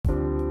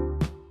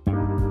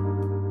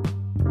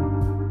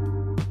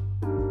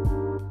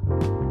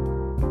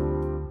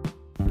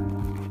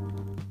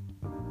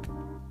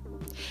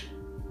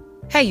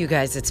Hey, you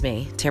guys, it's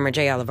me, Tamara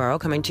J. Olivero,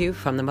 coming to you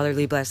from the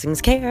Motherly Blessings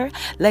Care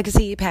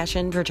Legacy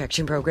Passion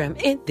Protection Program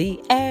in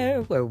the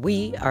air, where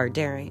we are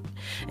daring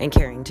and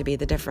caring to be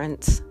the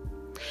difference.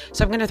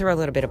 So I'm going to throw a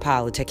little bit of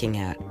politicking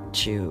at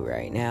you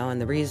right now, and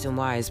the reason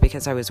why is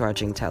because I was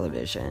watching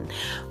television,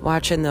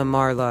 watching the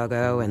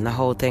Mar-a-Lago and the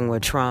whole thing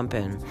with Trump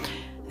and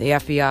the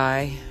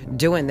FBI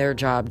doing their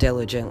job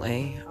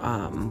diligently,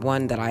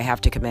 one that I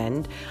have to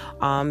commend,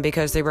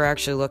 because they were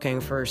actually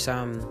looking for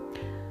some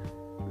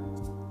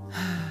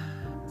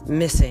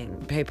missing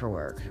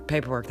paperwork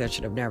that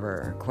should have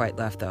never quite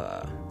left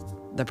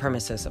the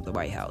premises of the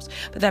White House.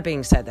 But that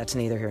being said, that's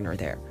neither here nor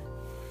there.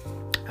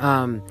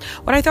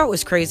 What I thought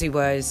was crazy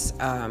was,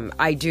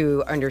 I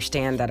do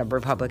understand that a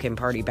Republican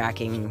Party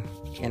backing,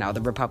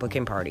 the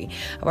Republican Party.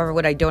 However,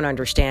 what I don't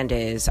understand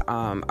is,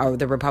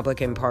 the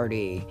Republican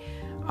Party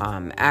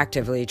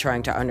actively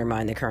trying to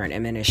undermine the current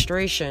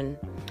administration.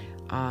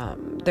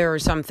 There are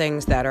some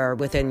things that are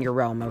within your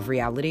realm of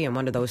reality, and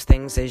one of those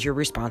things is your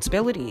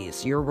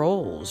responsibilities, your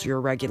roles, your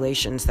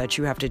regulations that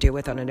you have to deal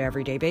with on an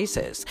everyday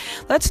basis.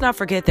 Let's not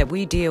forget that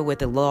we deal with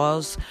the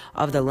laws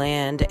of the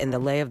land and the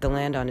lay of the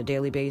land on a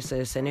daily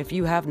basis, and if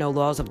you have no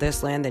laws of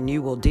this land, then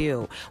you will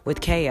deal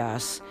with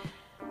chaos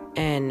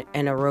and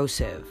an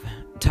erosive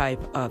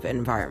type of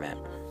environment.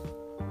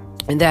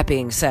 And that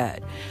being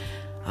said,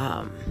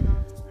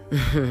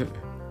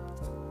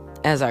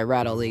 as I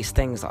rattle these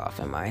things off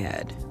in my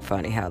head.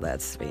 Funny how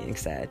that's being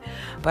said.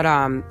 But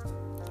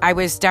I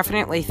was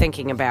definitely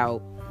thinking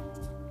about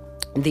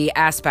the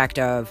aspect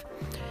of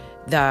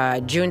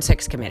the June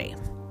 6th committee.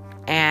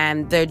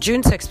 And the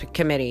June 6th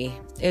committee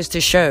is to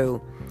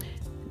show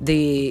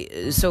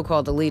the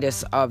so-called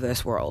elitists of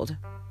this world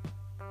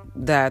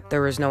that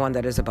there is no one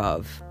that is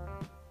above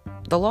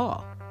the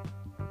law.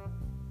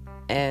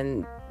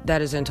 And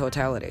that is in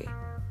totality.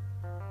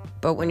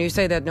 But when you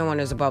say that no one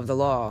is above the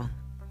law,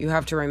 you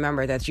have to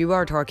remember that you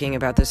are talking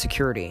about the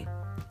security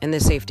and the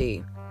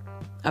safety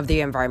of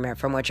the environment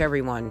from which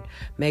everyone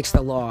makes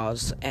the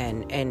laws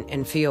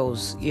and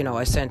feels,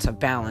 a sense of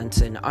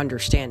balance and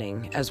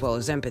understanding as well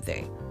as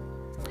empathy.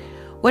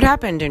 What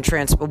happened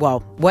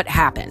what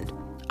happened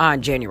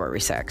on January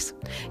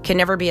 6th can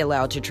never be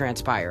allowed to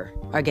transpire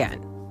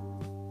again.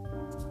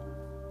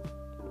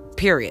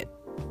 Period.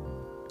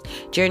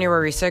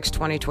 January 6th,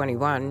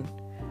 2021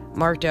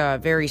 marked a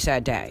very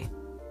sad day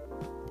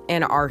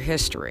in our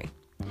history.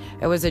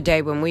 It was a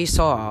day when we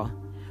saw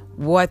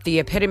what the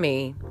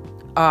epitome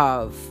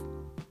of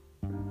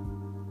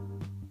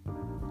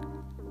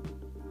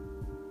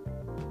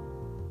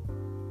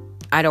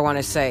I don't want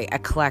to say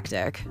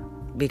eclectic,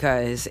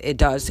 because it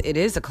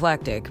is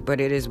eclectic, but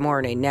it is more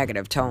in a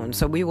negative tone.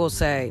 So we will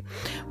say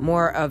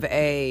more of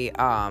a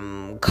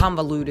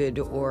convoluted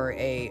or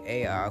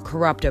a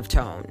corruptive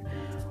tone.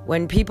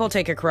 When people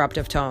take a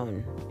corruptive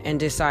tone and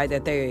decide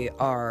that they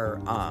are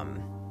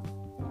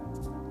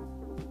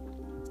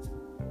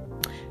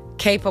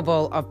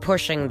capable of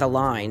pushing the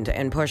line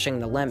and pushing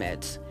the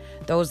limits,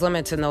 those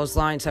limits and those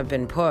lines have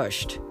been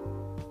pushed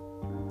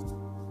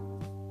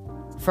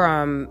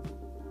from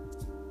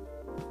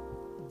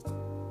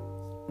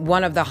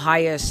one of the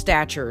highest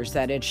statures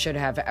that it should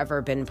have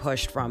ever been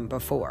pushed from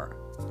before.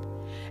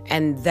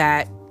 And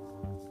that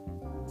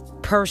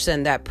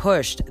person that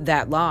pushed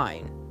that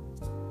line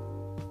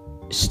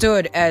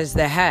stood as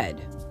the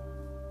head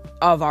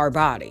of our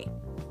body.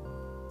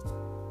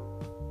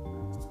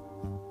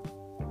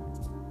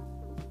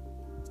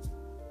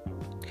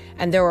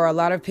 And there were a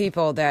lot of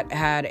people that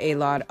had a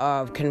lot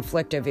of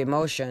conflictive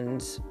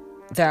emotions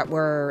that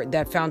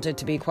found it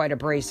to be quite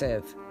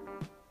abrasive.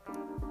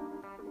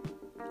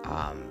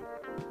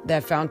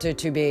 That found it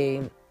to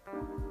be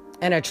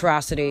an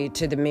atrocity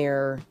to the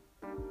mere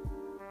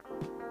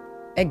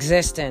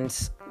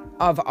existence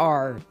of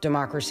our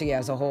democracy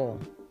as a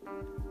whole.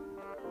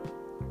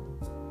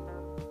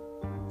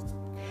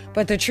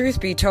 But the truth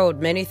be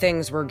told, many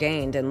things were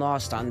gained and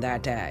lost on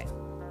that day.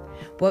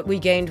 What we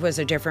gained was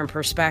a different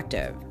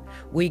perspective.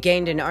 We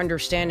gained an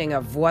understanding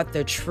of what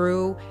the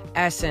true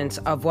essence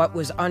of what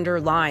was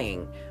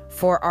underlying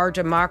for our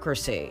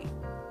democracy,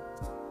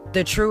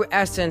 the true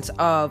essence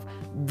of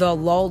the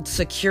lulled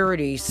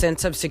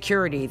sense of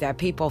security that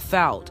people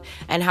felt,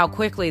 and how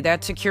quickly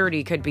that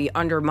security could be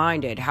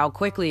undermined, how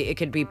quickly it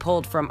could be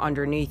pulled from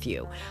underneath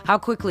you, how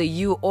quickly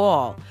you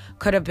all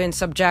could have been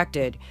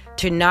subjected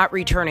to not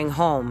returning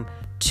home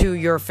to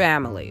your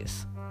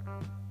families.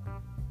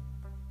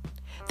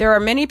 There are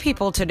many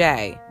people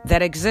today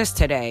that exist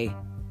today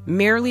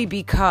merely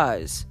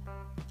because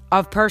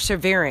of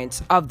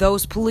perseverance of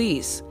those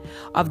police,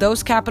 of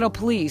those Capitol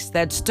Police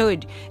that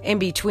stood in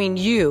between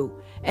you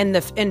and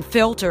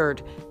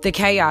filtered the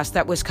chaos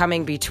that was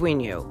coming between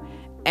you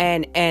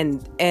and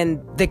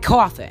the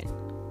coffin.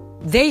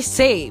 They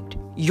saved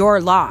your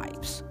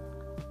lives.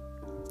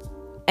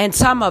 And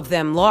some of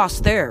them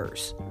lost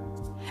theirs.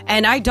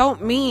 And I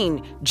don't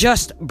mean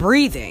just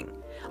breathing.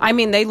 I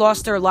mean, they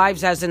lost their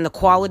lives as in the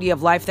quality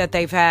of life that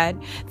they've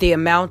had, the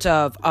amount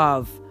of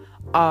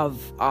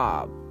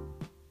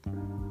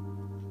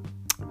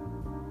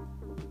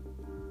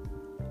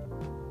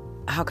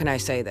how can I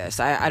say this?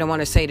 I don't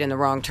want to say it in the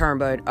wrong term,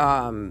 but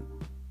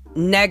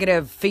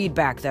negative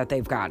feedback that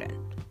they've gotten.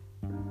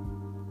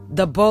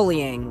 The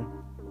bullying,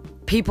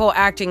 people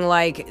acting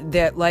like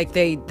that, like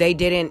they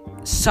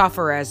didn't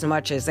suffer as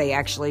much as they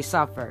actually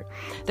suffered.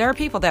 There are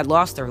people that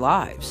lost their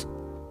lives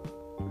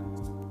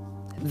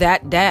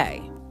that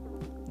day,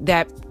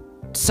 that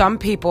some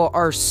people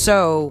are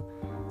so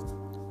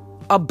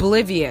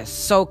oblivious,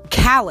 so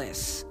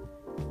callous.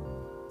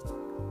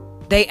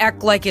 They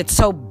act like it's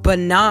so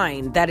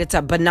benign, that it's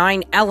a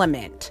benign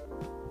element.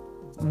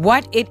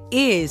 What it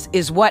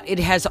is what it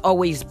has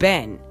always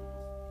been.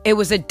 It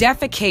was a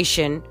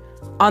defecation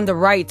on the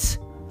rights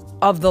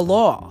of the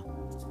law,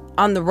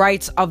 on the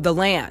rights of the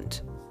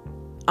land,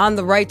 on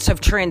the rights of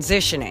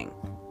transitioning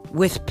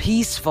with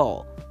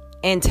peaceful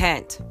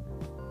intent.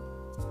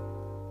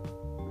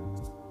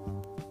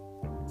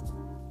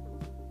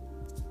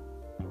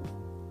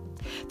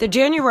 The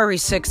January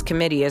 6th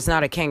committee is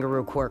not a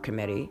kangaroo court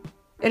committee.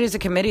 It is a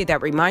committee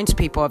that reminds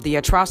people of the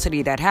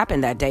atrocity that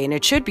happened that day, and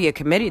it should be a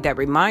committee that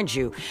reminds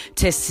you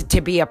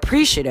to be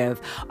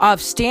appreciative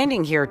of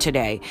standing here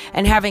today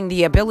and having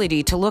the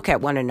ability to look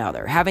at one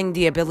another, having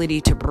the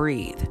ability to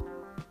breathe,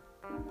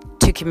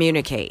 to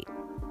communicate,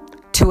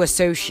 to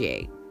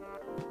associate,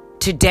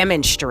 to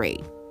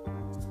demonstrate,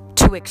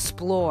 to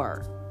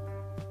explore,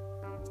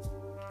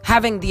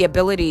 having the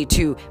ability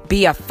to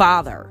be a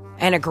father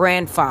and a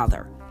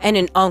grandfather and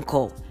an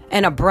uncle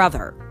and a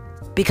brother,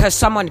 because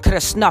someone could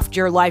have snuffed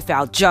your life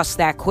out just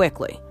that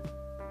quickly.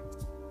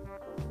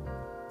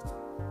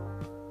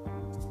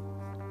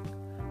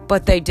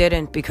 But they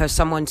didn't, because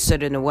someone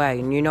stood in the way.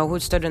 And you know who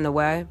stood in the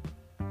way?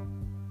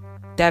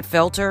 That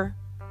filter?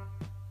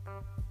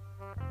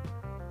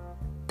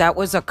 That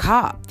was a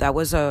cop. That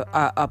was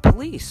a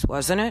police,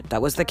 wasn't it?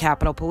 That was the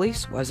Capitol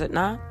Police, was it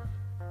not?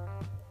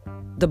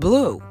 The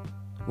blue.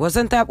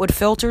 Wasn't that what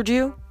filtered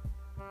you?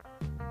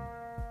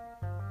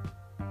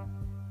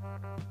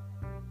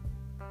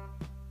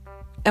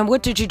 And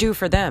what did you do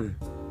for them?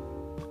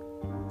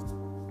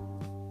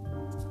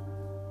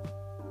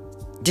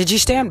 Did you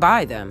stand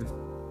by them?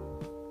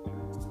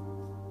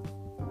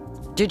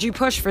 Did you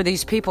push for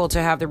these people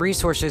to have the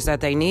resources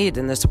that they need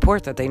and the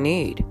support that they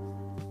need?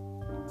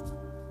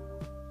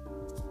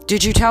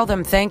 Did you tell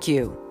them thank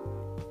you?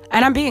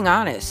 And I'm being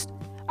honest.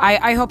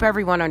 I hope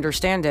everyone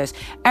understands this.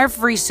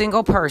 Every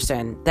single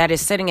person that is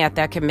sitting at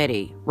that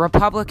committee,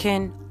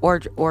 Republican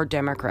or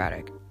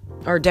Democratic,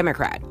 or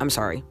Democrat, I'm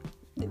sorry.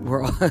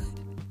 We're all...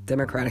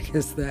 Democratic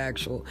is the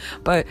actual,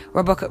 but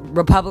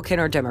Republican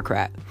or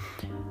Democrat.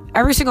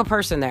 Every single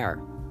person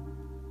there,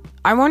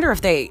 I wonder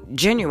if they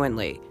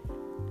genuinely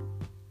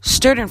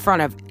stood in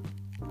front of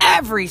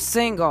every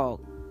single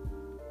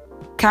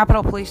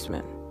Capitol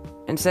policeman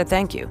and said,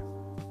 thank you.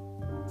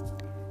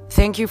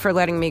 Thank you for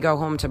letting me go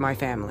home to my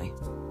family.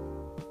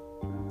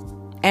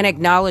 And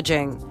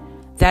acknowledging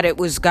that it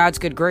was God's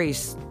good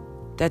grace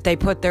that they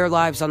put their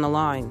lives on the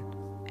line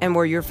and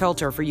were your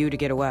filter for you to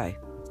get away.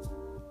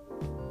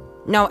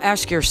 Now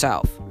ask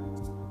yourself,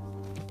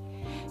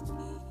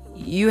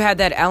 you had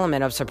that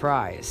element of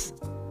surprise,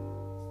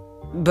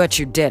 but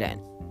you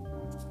didn't.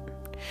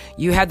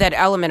 You had that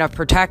element of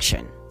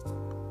protection,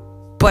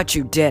 but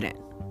you didn't.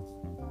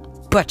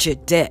 But you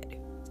did.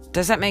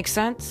 Does that make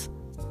sense?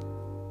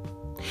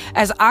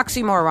 As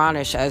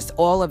oxymoronish as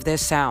all of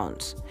this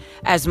sounds,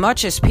 as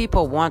much as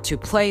people want to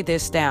play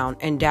this down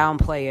and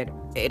downplay it,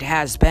 it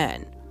has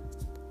been.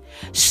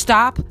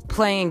 Stop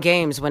playing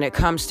games when it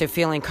comes to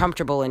feeling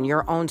comfortable in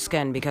your own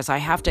skin, because I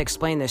have to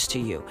explain this to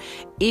you.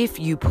 If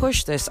you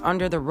push this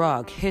under the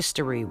rug,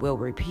 history will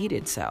repeat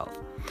itself.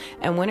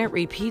 And when it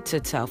repeats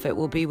itself, it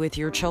will be with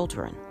your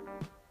children.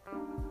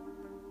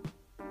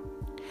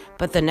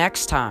 But the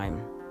next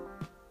time,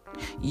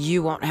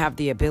 you won't have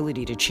the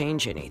ability to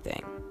change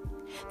anything.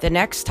 The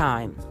next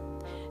time,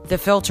 the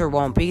filter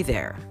won't be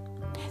there.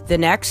 The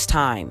next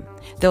time,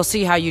 they'll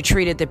see how you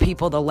treated the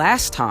people the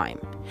last time,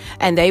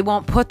 and they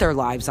won't put their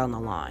lives on the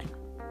line.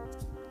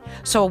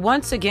 So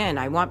once again,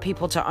 I want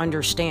people to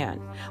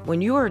understand,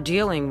 when you are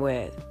dealing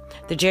with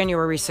the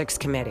January 6th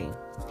committee,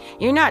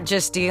 you're not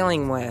just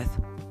dealing with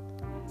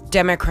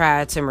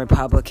Democrats and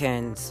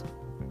Republicans.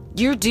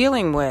 You're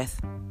dealing with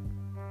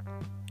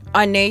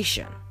a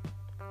nation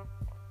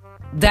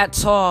that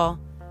saw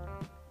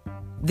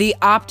the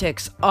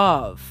optics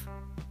of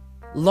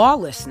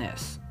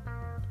lawlessness.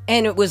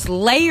 And it was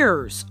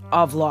layers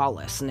of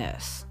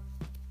lawlessness.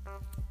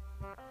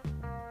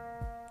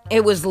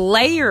 It was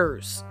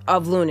layers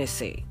of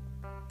lunacy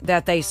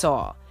that they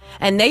saw.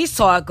 And they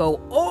saw it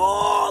go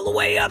all the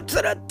way up to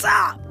the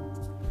top.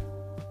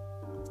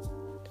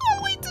 All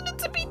the way to the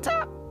tippy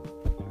top.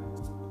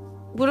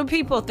 What do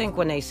people think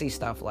when they see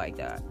stuff like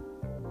that?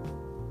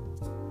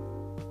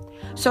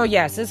 So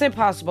yes, is it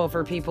possible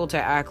for people to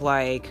act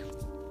like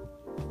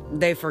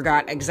they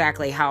forgot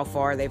exactly how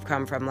far they've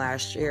come from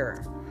last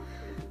year?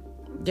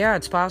 Yeah,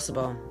 it's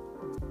possible.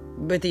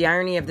 But the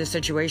irony of the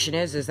situation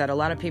is that a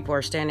lot of people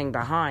are standing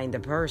behind the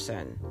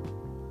person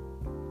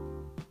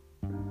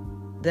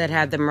that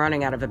had them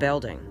running out of a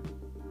building,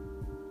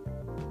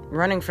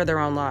 running for their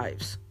own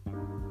lives.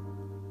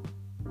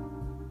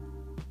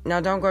 Now,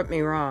 don't get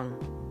me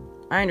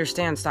wrong. I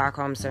understand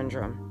Stockholm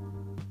Syndrome.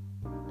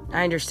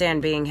 I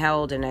understand being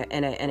held in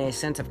a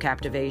sense of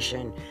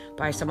captivation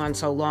by someone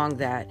so long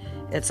that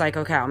it's like,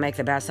 okay, I'll make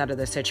the best out of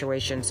the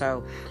situation.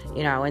 So,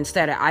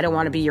 instead, I don't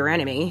want to be your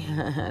enemy,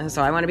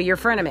 so I want to be your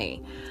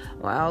frenemy.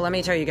 Well, let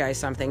me tell you guys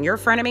something. Your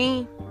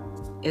frenemy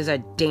is a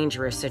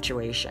dangerous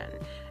situation,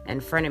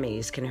 and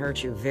frenemies can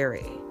hurt you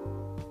very,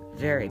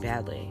 very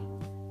badly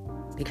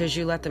because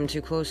you let them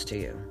too close to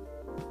you.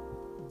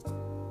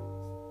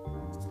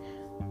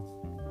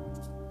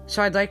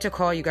 So I'd like to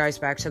call you guys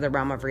back to the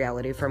realm of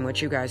reality from which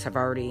you guys have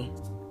already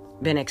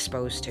been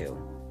exposed to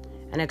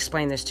and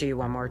explain this to you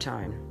one more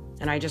time.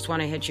 And I just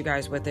want to hit you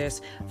guys with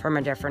this from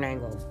a different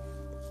angle.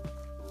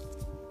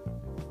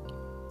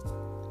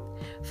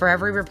 For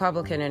every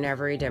Republican and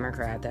every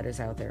Democrat that is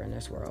out there in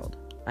this world,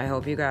 I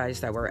hope you guys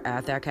that were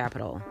at that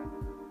Capitol,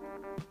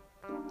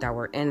 that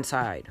were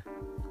inside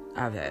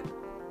of it,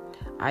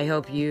 I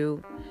hope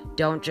you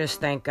don't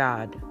just thank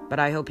God, but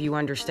I hope you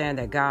understand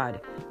that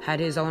God had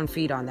his own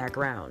feet on that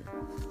ground,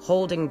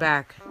 holding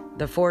back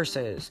the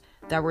forces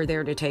that were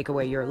there to take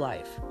away your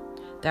life,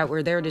 that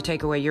were there to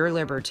take away your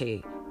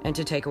liberty and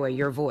to take away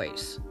your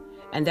voice,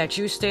 and that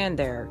you stand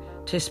there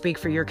to speak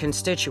for your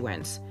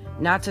constituents,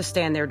 not to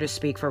stand there to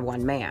speak for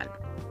one man,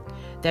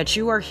 that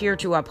you are here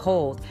to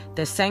uphold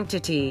the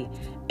sanctity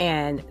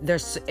and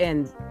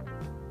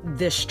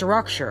the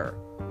structure,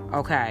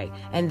 okay,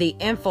 and the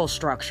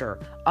infrastructure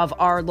of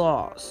our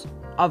laws,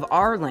 of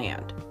our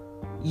land.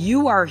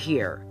 You are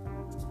here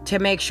to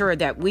make sure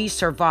that we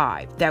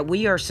survive, that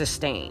we are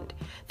sustained,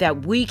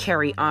 that we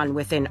carry on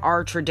within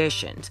our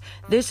traditions.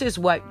 This is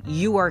what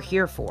you are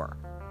here for.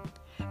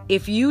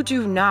 If you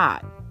do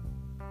not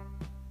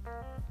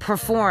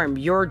perform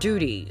your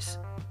duties,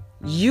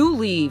 you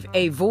leave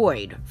a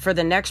void for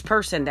the next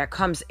person that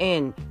comes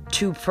in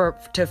to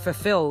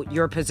fulfill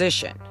your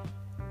position.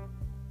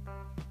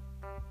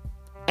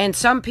 And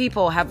some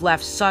people have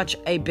left such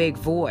a big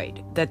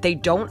void that they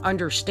don't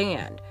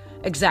understand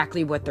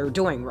exactly what they're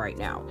doing right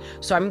now.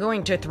 So I'm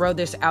going to throw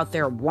this out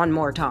there one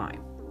more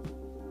time.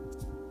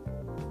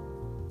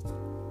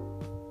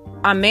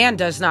 A man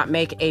does not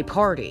make a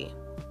party.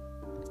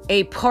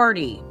 A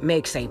party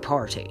makes a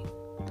party.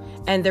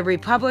 And the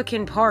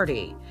Republican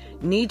Party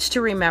needs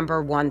to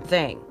remember one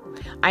thing.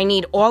 I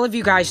need all of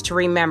you guys to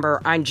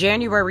remember on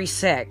January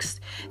 6th,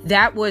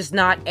 that was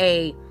not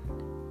a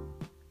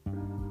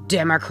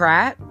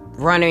Democrat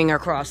running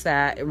out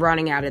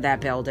of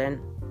that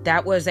building.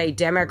 That was a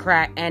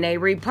Democrat and a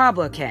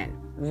Republican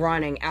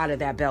running out of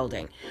that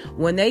building.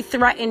 When they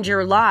threatened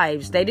your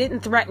lives, they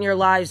didn't threaten your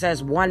lives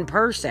as one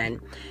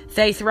person.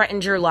 They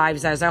threatened your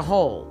lives as a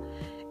whole.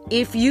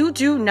 If you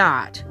do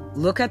not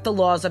look at the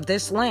laws of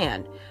this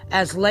land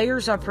as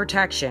layers of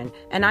protection,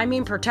 and I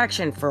mean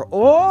protection for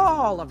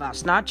all of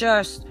us, not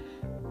just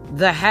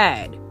the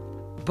head,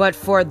 but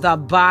for the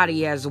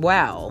body as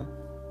well.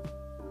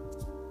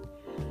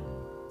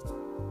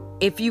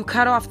 If you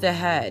cut off the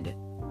head,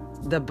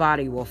 the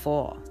body will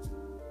fall.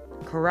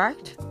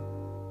 Correct?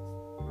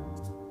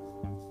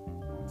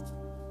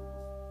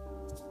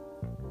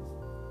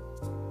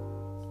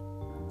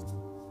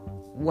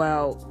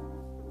 Well,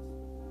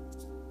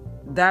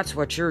 that's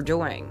what you're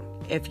doing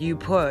if you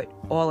put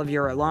all of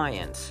your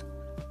alliance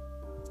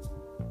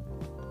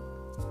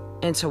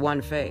into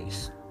one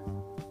face.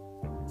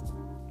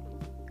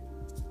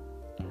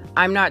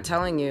 I'm not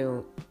telling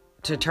you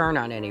to turn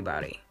on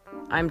anybody.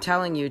 I'm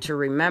telling you to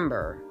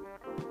remember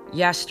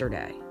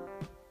yesterday.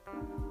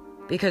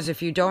 Because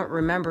if you don't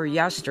remember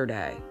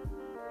yesterday,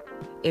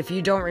 if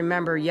you don't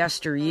remember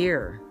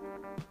yesteryear,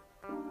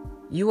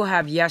 you will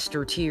have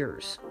yester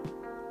tears.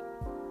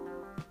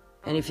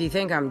 And if you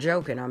think I'm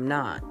joking, I'm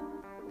not.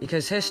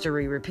 Because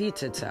history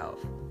repeats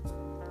itself.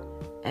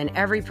 And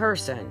every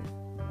person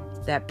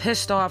that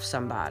pissed off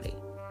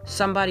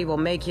somebody will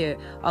make you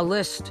a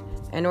list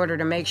in order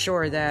to make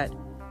sure that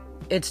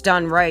it's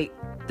done right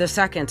the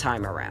second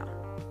time around.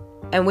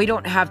 And we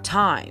don't have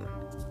time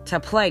to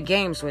play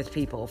games with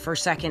people for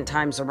second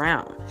times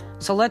around.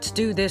 So let's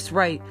do this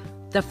right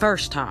the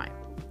first time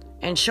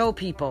and show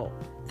people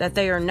that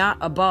they are not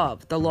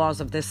above the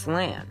laws of this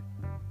land.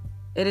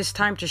 It is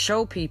time to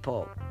show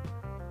people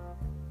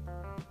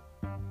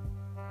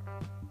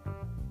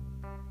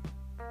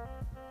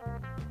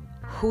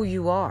who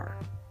you are,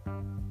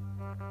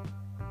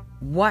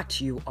 what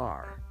you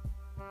are,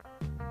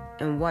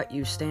 and what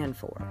you stand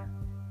for.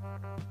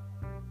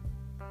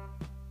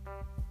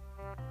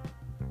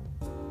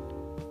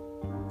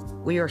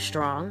 We are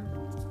strong.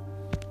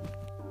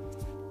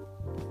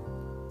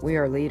 We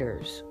are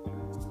leaders.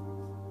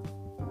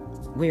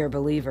 We are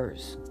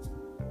believers.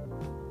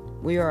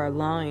 We are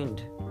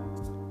aligned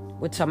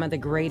with some of the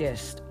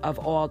greatest of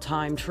all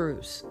time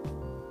truths.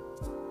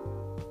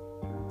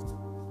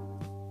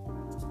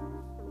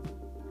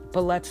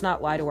 But let's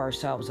not lie to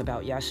ourselves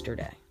about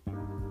yesterday.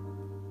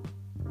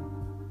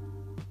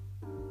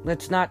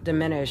 Let's not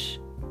diminish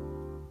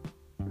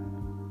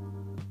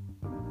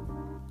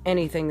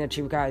anything that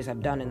you guys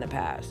have done in the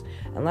past.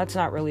 And let's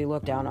not really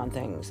look down on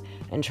things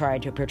and try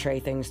to portray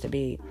things to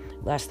be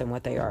less than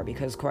what they are,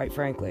 because quite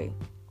frankly,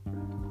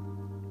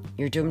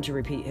 you're doomed to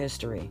repeat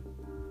history.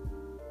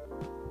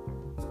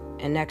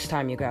 And next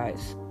time, you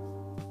guys,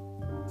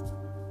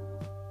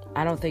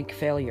 I don't think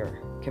failure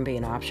can be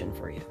an option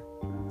for you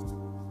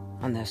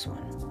on this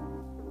one.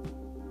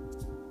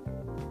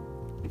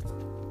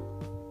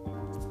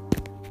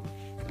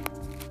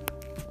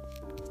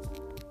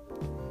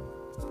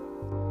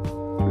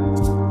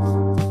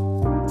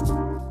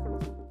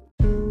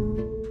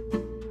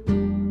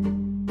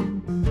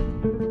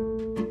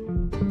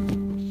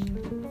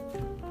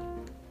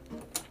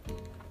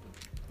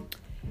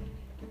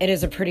 It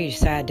is a pretty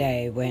sad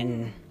day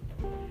when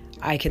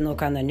I can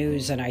look on the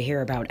news and I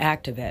hear about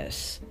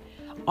activists,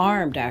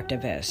 armed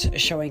activists,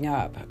 showing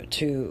up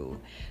to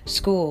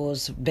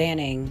schools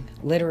banning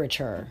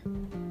literature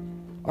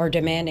or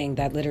demanding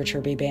that literature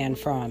be banned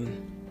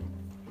from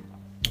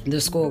the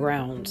school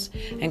grounds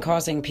and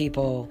causing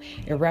people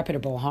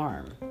irreparable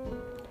harm,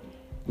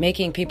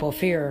 making people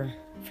fear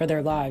for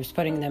their lives,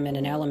 putting them in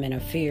an element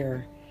of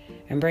fear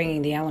and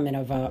bringing the element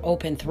of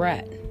open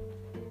threat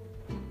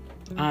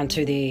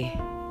onto the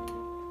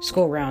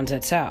school grounds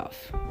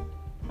itself.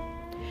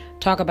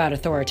 Talk about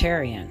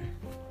authoritarian.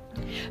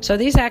 So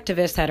these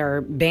activists that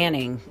are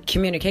banning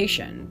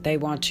communication, they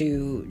want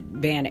to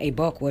ban a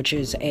book, which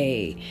is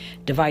a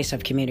device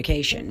of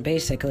communication.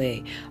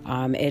 Basically,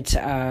 it's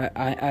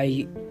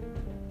a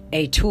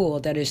tool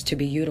that is to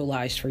be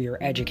utilized for your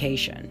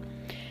education.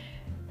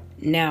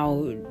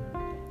 Now,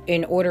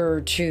 in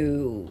order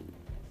to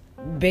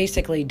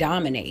basically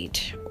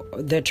dominate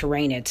the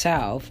terrain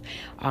itself,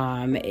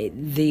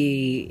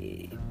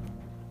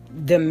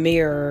 the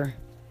mere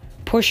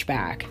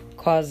pushback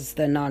causes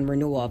the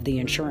non-renewal of the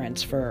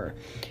insurance for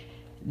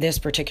this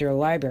particular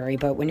library.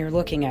 But when you're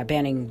looking at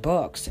banning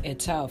books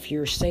itself,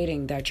 you're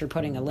stating that you're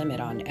putting a limit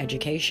on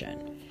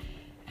education.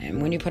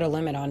 And when you put a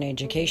limit on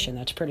education,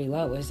 that's pretty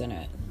low, isn't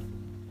it?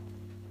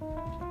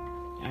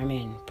 I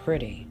mean,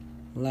 pretty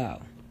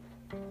low.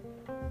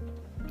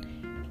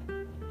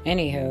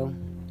 Anywho,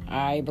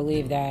 I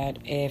believe that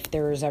if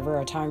there is ever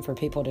a time for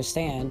people to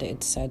stand,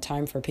 it's a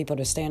time for people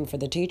to stand for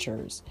the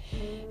teachers.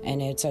 And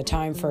it's a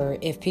time for,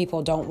 if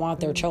people don't want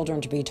their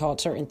children to be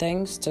taught certain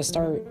things, to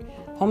start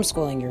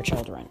homeschooling your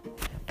children.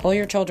 Pull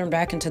your children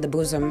back into the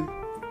bosom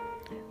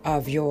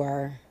of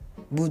your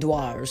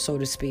boudoir, so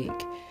to speak,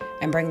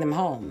 and bring them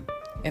home,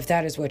 if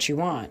that is what you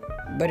want.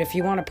 But if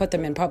you want to put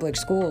them in public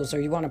schools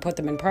or you want to put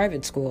them in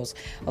private schools,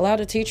 allow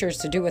the teachers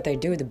to do what they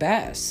do the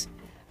best.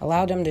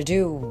 Allow them to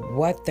do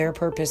what their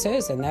purpose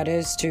is, and that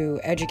is to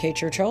educate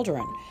your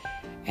children.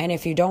 And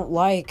if you don't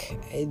like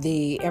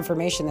the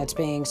information that's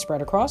being spread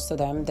across to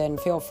them, then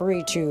feel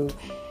free to,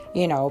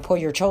 pull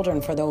your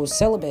children for those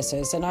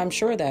syllabuses. And I'm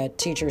sure that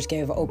teachers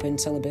give open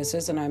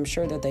syllabuses, and I'm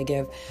sure that they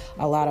give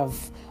a lot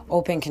of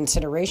open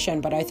consideration.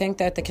 But I think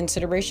that the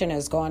consideration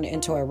has gone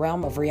into a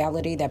realm of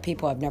reality that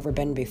people have never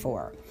been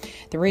before.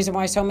 The reason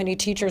why so many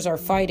teachers are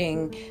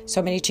fighting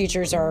so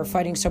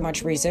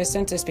much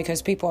resistance is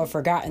because people have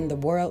forgotten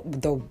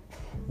the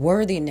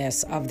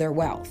worthiness of their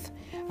wealth.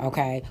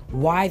 Okay,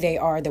 why they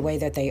are the way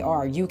that they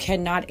are. You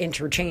cannot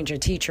interchange a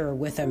teacher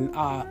with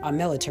a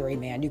military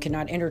man. You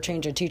cannot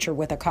interchange a teacher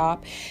with a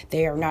cop.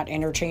 They are not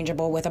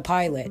interchangeable with a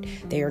pilot.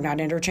 They are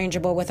not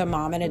interchangeable with a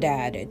mom and a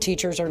dad.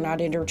 Teachers are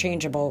not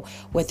interchangeable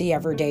with the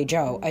everyday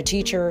Joe. A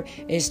teacher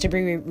is to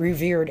be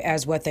revered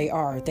as what they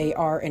are. They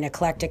are an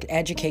eclectic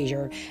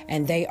educator,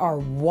 and they are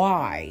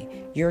why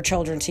your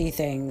children see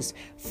things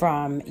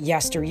from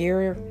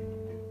yesteryear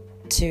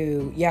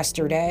to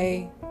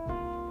yesterday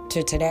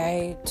to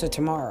today to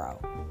tomorrow.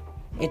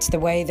 It's the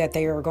way that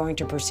they are going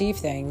to perceive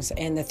things.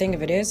 And the thing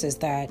of it is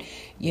that,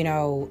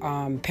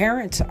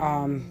 parents,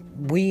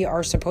 we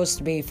are supposed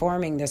to be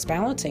forming this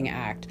balancing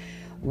act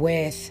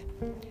with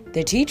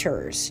the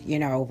teachers,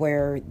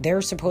 where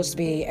they're supposed to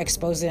be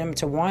exposing them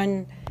to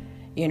one,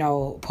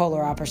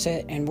 polar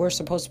opposite, and we're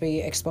supposed to be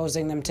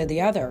exposing them to the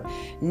other.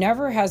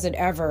 Never has it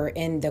ever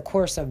in the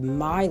course of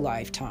my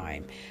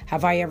lifetime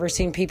have I ever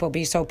seen people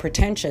be so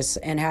pretentious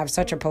and have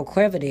such a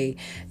proclivity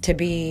to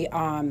be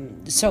I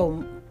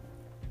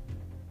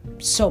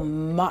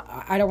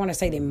don't want to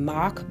say they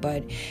mock,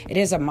 but it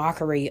is a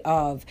mockery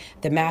of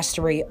the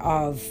mastery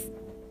of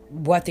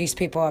what these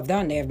people have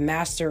done. They have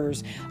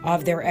masters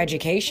of their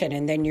education,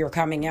 and then you're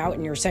coming out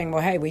and you're saying,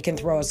 well, hey, we can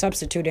throw a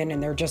substitute in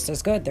and they're just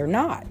as good. They're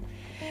not.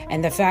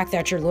 And the fact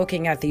that you're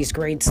looking at these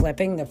grades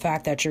slipping, the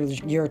fact that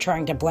you're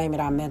trying to blame it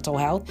on mental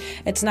health,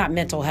 it's not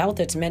mental health,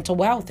 it's mental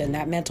wealth. And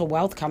that mental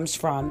wealth comes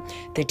from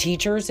the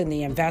teachers and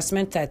the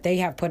investment that they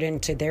have put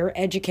into their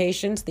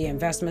educations, the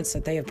investments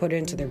that they have put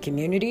into their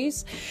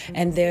communities,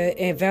 and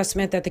the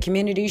investment that the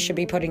communities should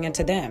be putting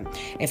into them.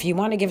 If you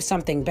want to give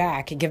something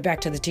back, give back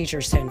to the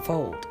teachers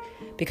tenfold.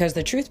 Because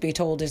the truth be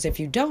told is if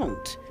you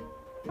don't,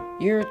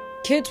 you're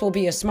kids will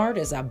be as smart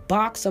as a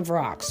box of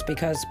rocks,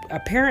 because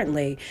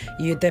apparently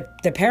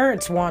the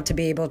parents want to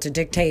be able to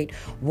dictate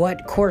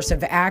what course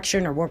of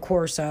action or what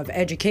course of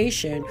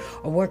education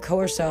or what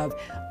course of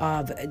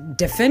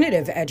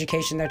definitive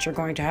education that you're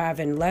going to have.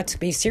 And let's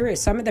be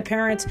serious, some of the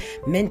parents'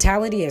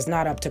 mentality is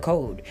not up to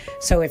code.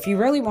 So if you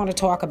really want to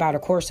talk about a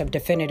course of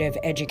definitive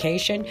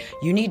education,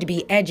 you need to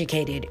be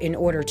educated in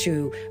order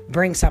to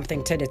bring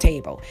something to the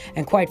table.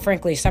 And quite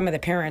frankly, some of the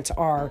parents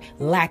are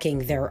lacking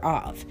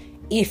thereof,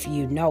 if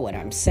you know what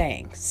I'm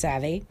saying.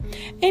 Savvy?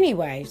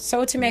 Anyway,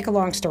 so to make a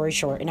long story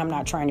short, and I'm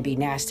not trying to be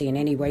nasty in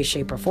any way,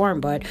 shape, or form,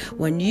 but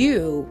when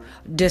you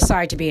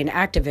decide to be an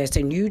activist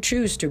and you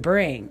choose to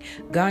bring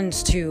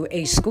guns to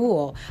a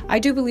school, I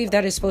do believe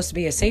that is supposed to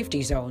be a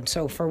safety zone.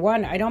 So for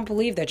one, I don't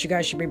believe that you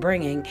guys should be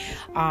bringing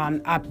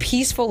a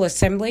peaceful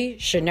assembly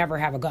should never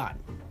have a gun.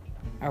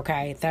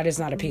 Okay? That is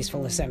not a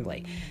peaceful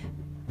assembly.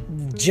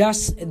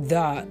 Just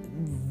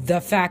the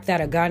fact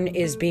that a gun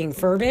is being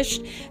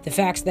furbished, the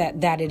fact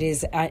that it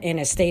is in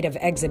a state of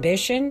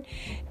exhibition,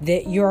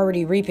 that you're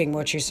already reaping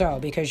what you sow,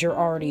 because you're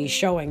already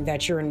showing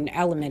that you're an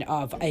element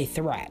of a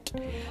threat.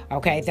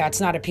 Okay, that's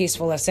not a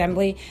peaceful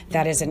assembly.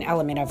 That is an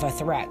element of a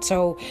threat.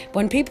 So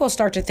when people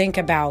start to think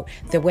about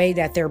the way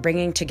that they're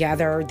bringing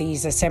together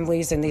these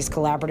assemblies and these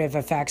collaborative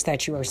effects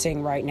that you are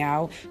seeing right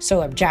now,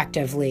 so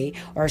objectively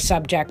or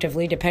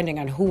subjectively, depending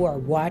on who or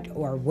what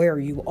or where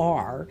you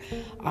are,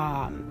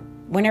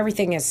 when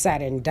everything is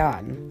said and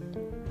done,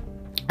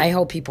 I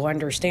hope people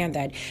understand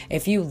that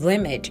if you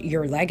limit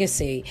your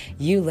legacy,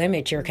 you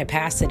limit your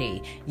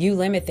capacity, you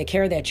limit the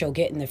care that you'll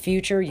get in the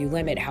future, you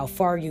limit how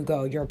far you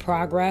go, your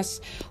progress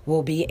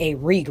will be a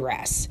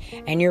regress.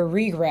 And your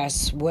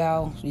regress,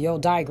 well, you'll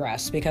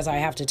digress, because I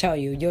have to tell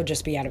you, you'll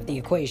just be out of the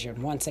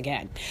equation once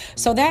again.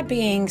 So that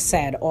being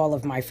said, all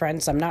of my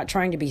friends, I'm not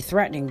trying to be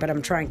threatening, but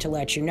I'm trying to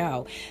let you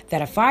know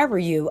that if I were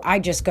you,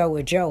 I'd just go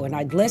with Joe and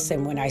I'd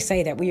listen when I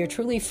say that we are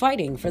truly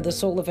fighting for the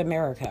soul of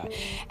America.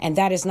 And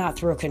that is not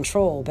through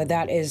control, but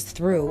that is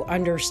through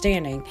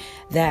understanding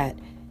that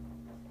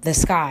the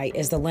sky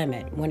is the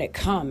limit when it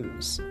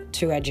comes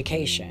to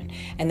education.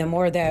 And the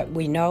more that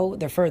we know,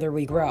 the further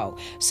we grow.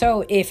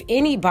 So if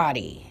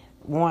anybody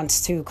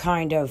wants to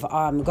kind of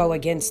go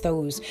against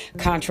those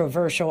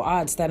controversial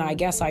odds, then I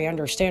guess I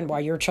understand why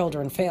your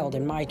children failed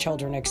and my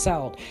children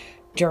excelled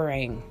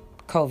during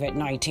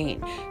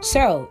COVID-19.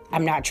 So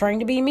I'm not trying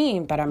to be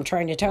mean, but I'm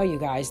trying to tell you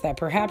guys that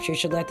perhaps you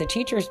should let the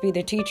teachers be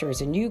the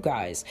teachers, and you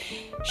guys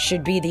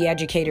should be the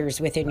educators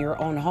within your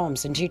own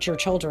homes and teach your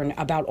children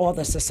about all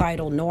the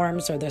societal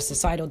norms or the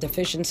societal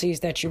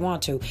deficiencies that you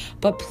want to.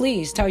 But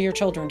please tell your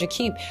children to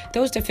keep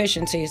those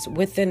deficiencies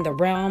within the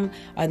realm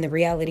and the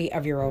reality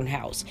of your own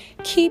house.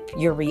 Keep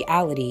your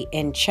reality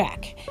in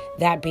check.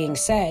 That being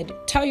said,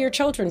 tell your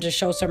children to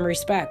show some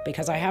respect,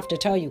 because I have to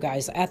tell you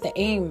guys, at the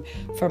aim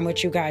from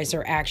which you guys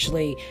are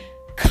actually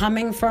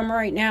coming from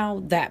right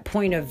now, that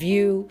point of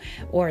view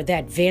or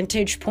that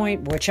vantage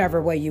point,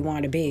 whichever way you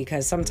want to be,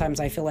 because sometimes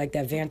I feel like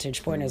that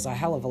vantage point is a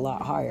hell of a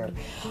lot higher.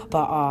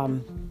 But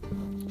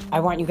I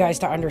want you guys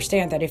to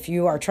understand that if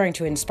you are trying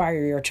to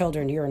inspire your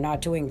children, you are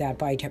not doing that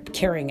by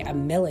carrying a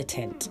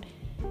militant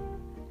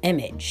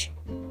image.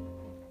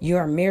 You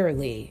are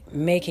merely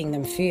making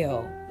them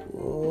feel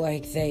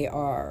like they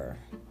are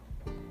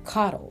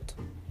coddled.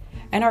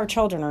 And our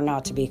children are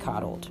not to be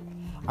coddled.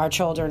 Our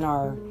children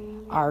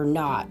are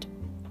not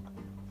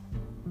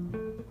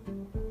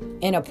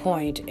in a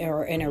point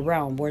or in a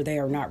realm where they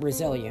are not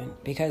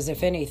resilient. Because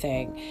if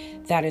anything,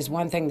 that is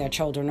one thing that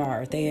children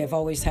are. They have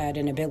always had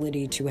an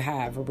ability to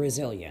have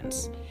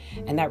resilience.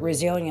 And that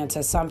resilience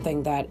is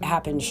something that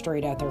happens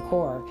straight at their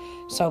core.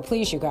 So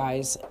please, you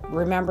guys,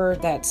 remember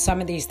that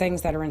some of these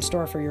things that are in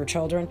store for your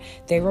children,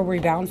 they will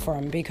rebound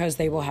from, because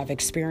they will have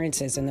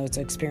experiences, and those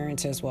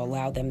experiences will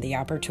allow them the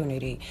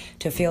opportunity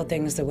to feel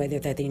things the way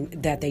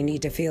that they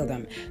need to feel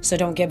them. So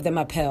don't give them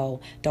a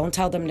pill. Don't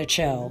tell them to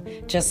chill.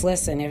 Just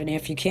listen. And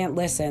if you can't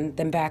listen,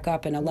 then back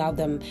up and allow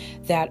them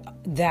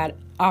that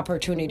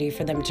opportunity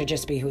for them to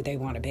just be who they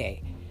want to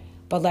be.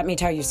 But let me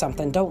tell you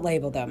something, don't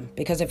label them,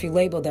 because if you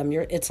label them,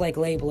 it's like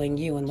labeling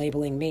you and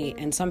labeling me,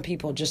 and some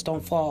people just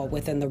don't fall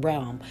within the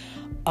realm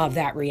of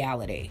that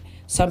reality.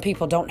 Some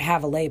people don't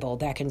have a label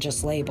that can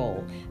just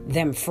label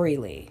them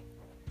freely,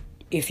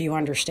 if you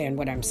understand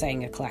what I'm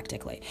saying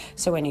eclectically.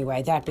 So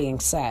anyway, that being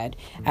said,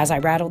 as I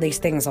rattle these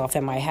things off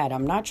in my head,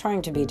 I'm not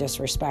trying to be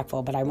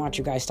disrespectful, but I want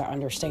you guys to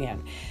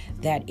understand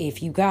that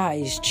if you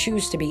guys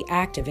choose to be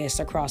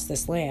activists across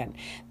this land,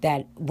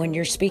 that when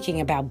you're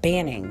speaking about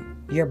banning,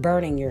 you're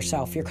burning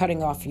yourself, you're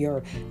cutting off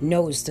your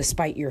nose to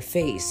spite your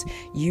face,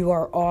 you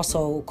are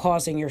also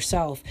causing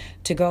yourself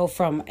to go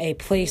from a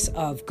place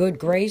of good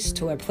grace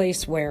to a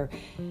place where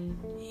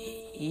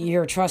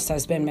your trust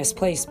has been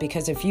misplaced.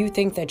 Because if you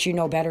think that you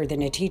know better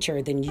than a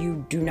teacher, then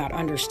you do not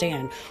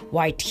understand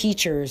why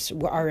teachers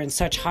are in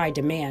such high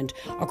demand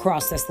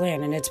across this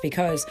land. And it's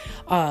because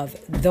of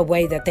the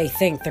way that they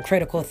think, the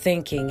critical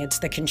thinking. It's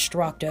the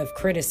constructive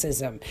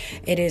criticism.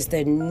 It is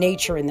the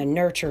nature and the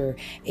nurture.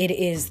 It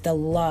is the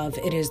love.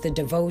 It is the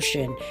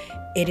devotion.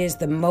 It is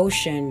the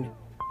motion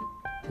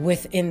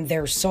within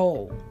their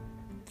soul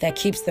that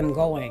keeps them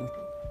going.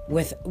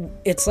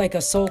 It's like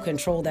a soul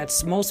control that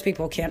most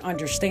people can't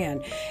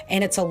understand,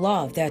 and it's a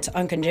love that's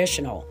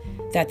unconditional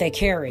that they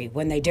carry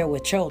when they deal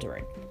with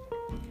children.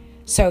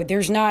 So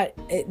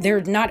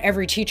not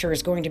every teacher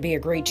is going to be a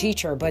great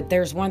teacher, but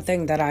there's one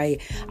thing that I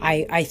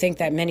think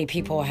that many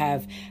people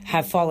have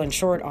fallen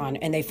short on,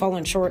 and they've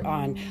fallen short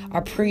on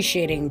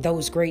appreciating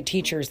those great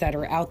teachers that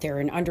are out there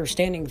and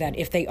understanding that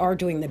if they are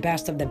doing the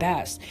best of the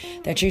best,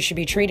 that you should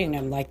be treating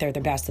them like they're the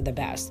best of the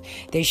best.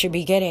 They should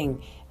be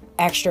getting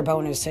extra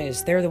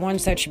bonuses. They're the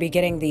ones that should be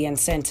getting the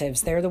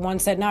incentives. They're the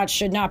ones that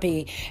should not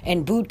be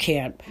in boot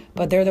camp,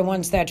 but they're the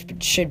ones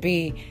that should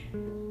be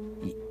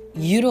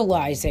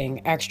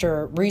utilizing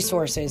extra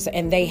resources,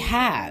 and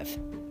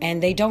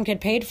they don't get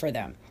paid for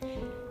them.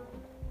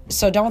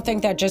 So don't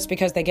think that just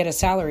because they get a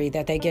salary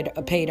that they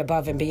get paid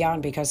above and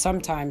beyond, because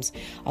sometimes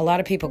a lot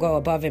of people go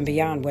above and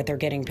beyond what they're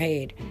getting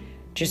paid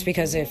just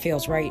because it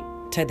feels right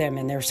to them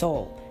in their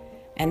soul.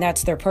 And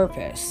that's their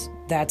purpose.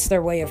 That's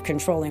their way of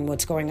controlling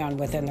what's going on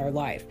within their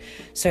life.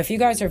 So if you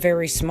guys are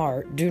very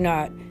smart, do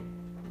not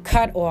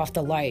cut off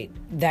the light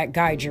that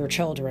guides your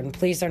children.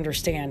 Please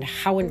understand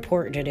how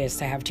important it is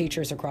to have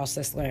teachers across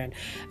this land.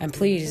 And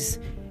please,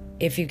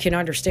 if you can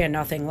understand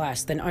nothing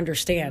less, then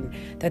understand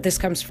that this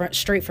comes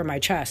straight from my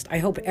chest. I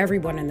hope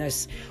everyone in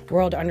this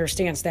world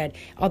understands that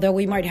although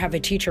we might have a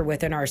teacher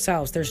within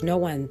ourselves, there's no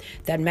one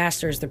that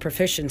masters the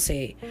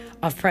proficiency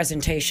of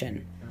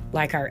presentation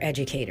like our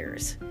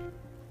educators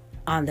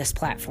on this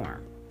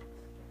platform.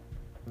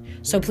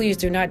 So please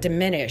do not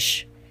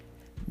diminish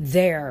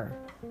their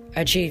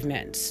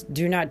achievements.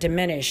 Do not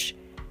diminish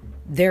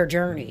their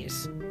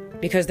journeys,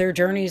 because their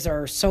journeys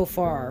are so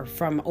far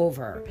from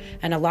over,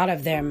 and a lot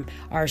of them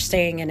are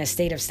staying in a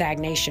state of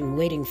stagnation,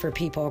 waiting for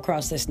people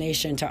across this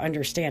nation to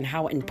understand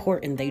how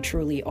important they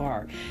truly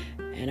are.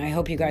 And I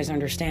hope you guys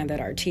understand that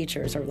our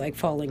teachers are like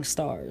falling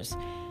stars,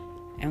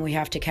 and we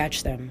have to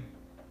catch them,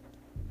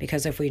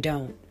 because if we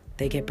don't,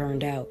 they get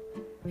burned out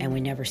and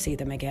we never see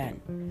them again.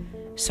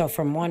 So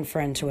from one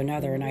friend to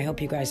another, and I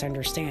hope you guys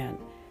understand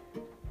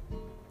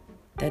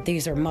that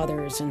these are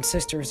mothers and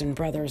sisters and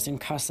brothers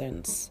and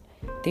cousins.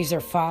 These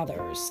are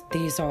fathers.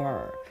 These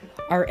are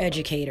our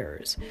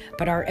educators.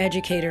 But our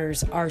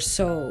educators are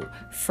so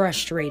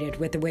frustrated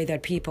with the way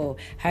that people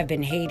have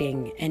been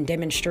hating and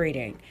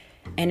demonstrating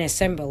and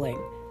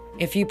assembling.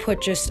 If you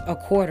put just a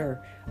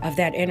quarter of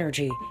that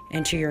energy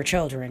into your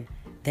children,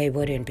 they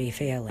wouldn't be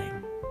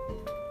failing.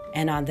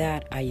 And on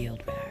that, I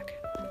yield back.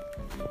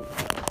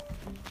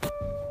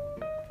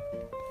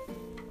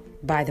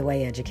 By the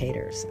way,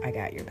 educators, I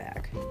got your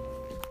back.